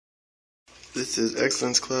This is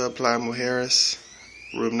Excellence Club, Playa Mujeres,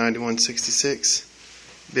 room 9166.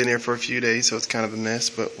 Been here for a few days, so it's kind of a mess,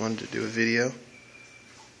 but wanted to do a video.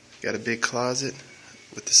 Got a big closet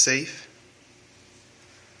with the safe.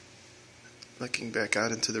 Looking back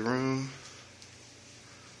out into the room.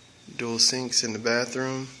 Dual sinks in the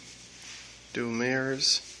bathroom. Dual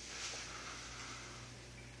mirrors.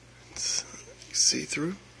 It's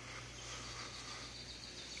see-through.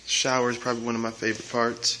 Shower is probably one of my favorite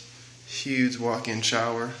parts. Huge walk-in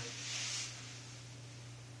shower.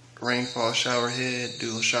 Rainfall shower head,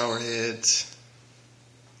 dual shower heads.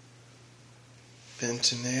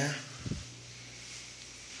 Vent in there.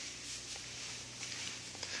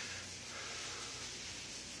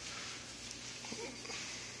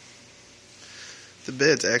 The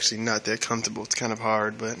bed's actually not that comfortable. It's kind of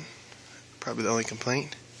hard, but probably the only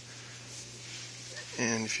complaint.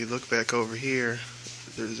 And if you look back over here,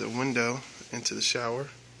 there's a window into the shower.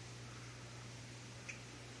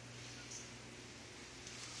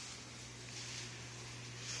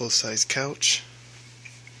 Full-size couch,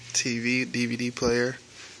 TV, DVD player.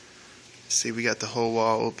 See, we got the whole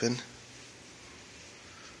wall open.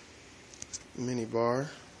 Mini bar.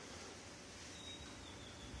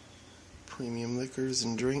 Premium liquors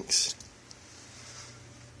and drinks.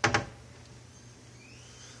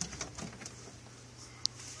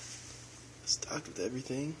 Stocked with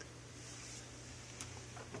everything.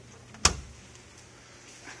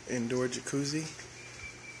 Indoor jacuzzi.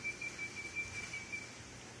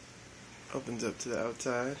 Opens up to the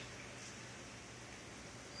outside.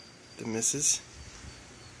 The missus.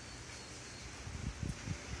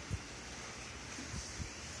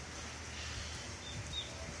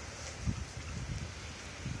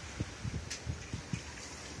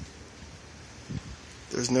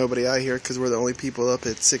 There's nobody out here because we're the only people up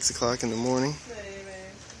at 6 o'clock in the morning.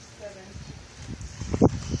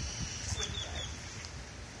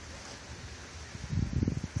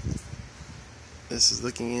 This is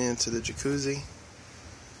looking into the jacuzzi.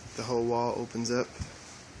 The whole wall opens up.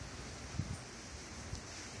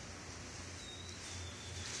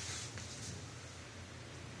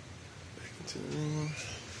 Back into the room.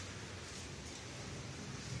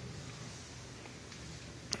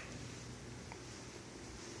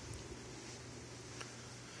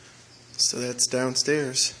 So that's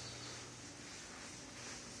downstairs.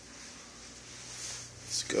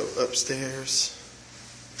 Let's go upstairs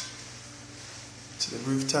to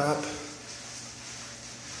the rooftop.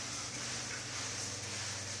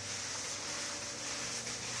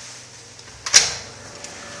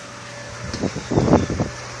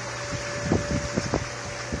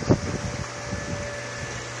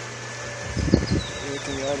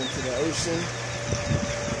 Looking out into the ocean.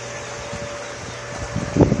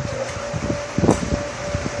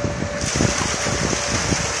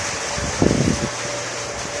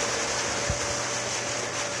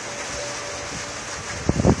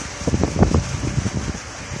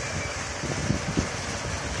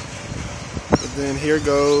 Then here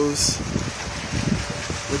goes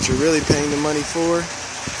what you're really paying the money for,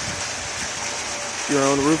 your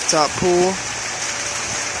own rooftop pool.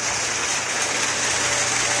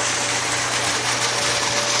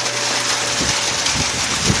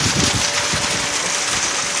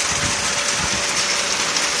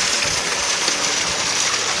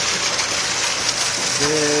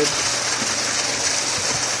 Bed,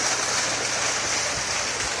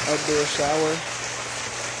 outdoor shower.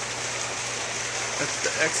 That's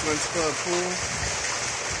the Excellence Club pool.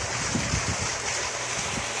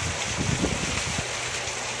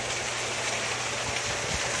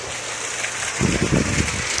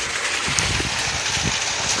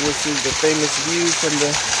 Which is the famous view from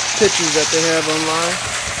the pictures that they have online.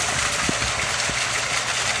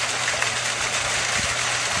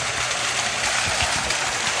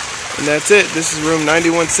 And that's it. This is room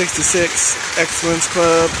 9166, Excellence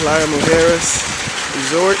Club, Playa Mujeres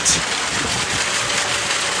Resort.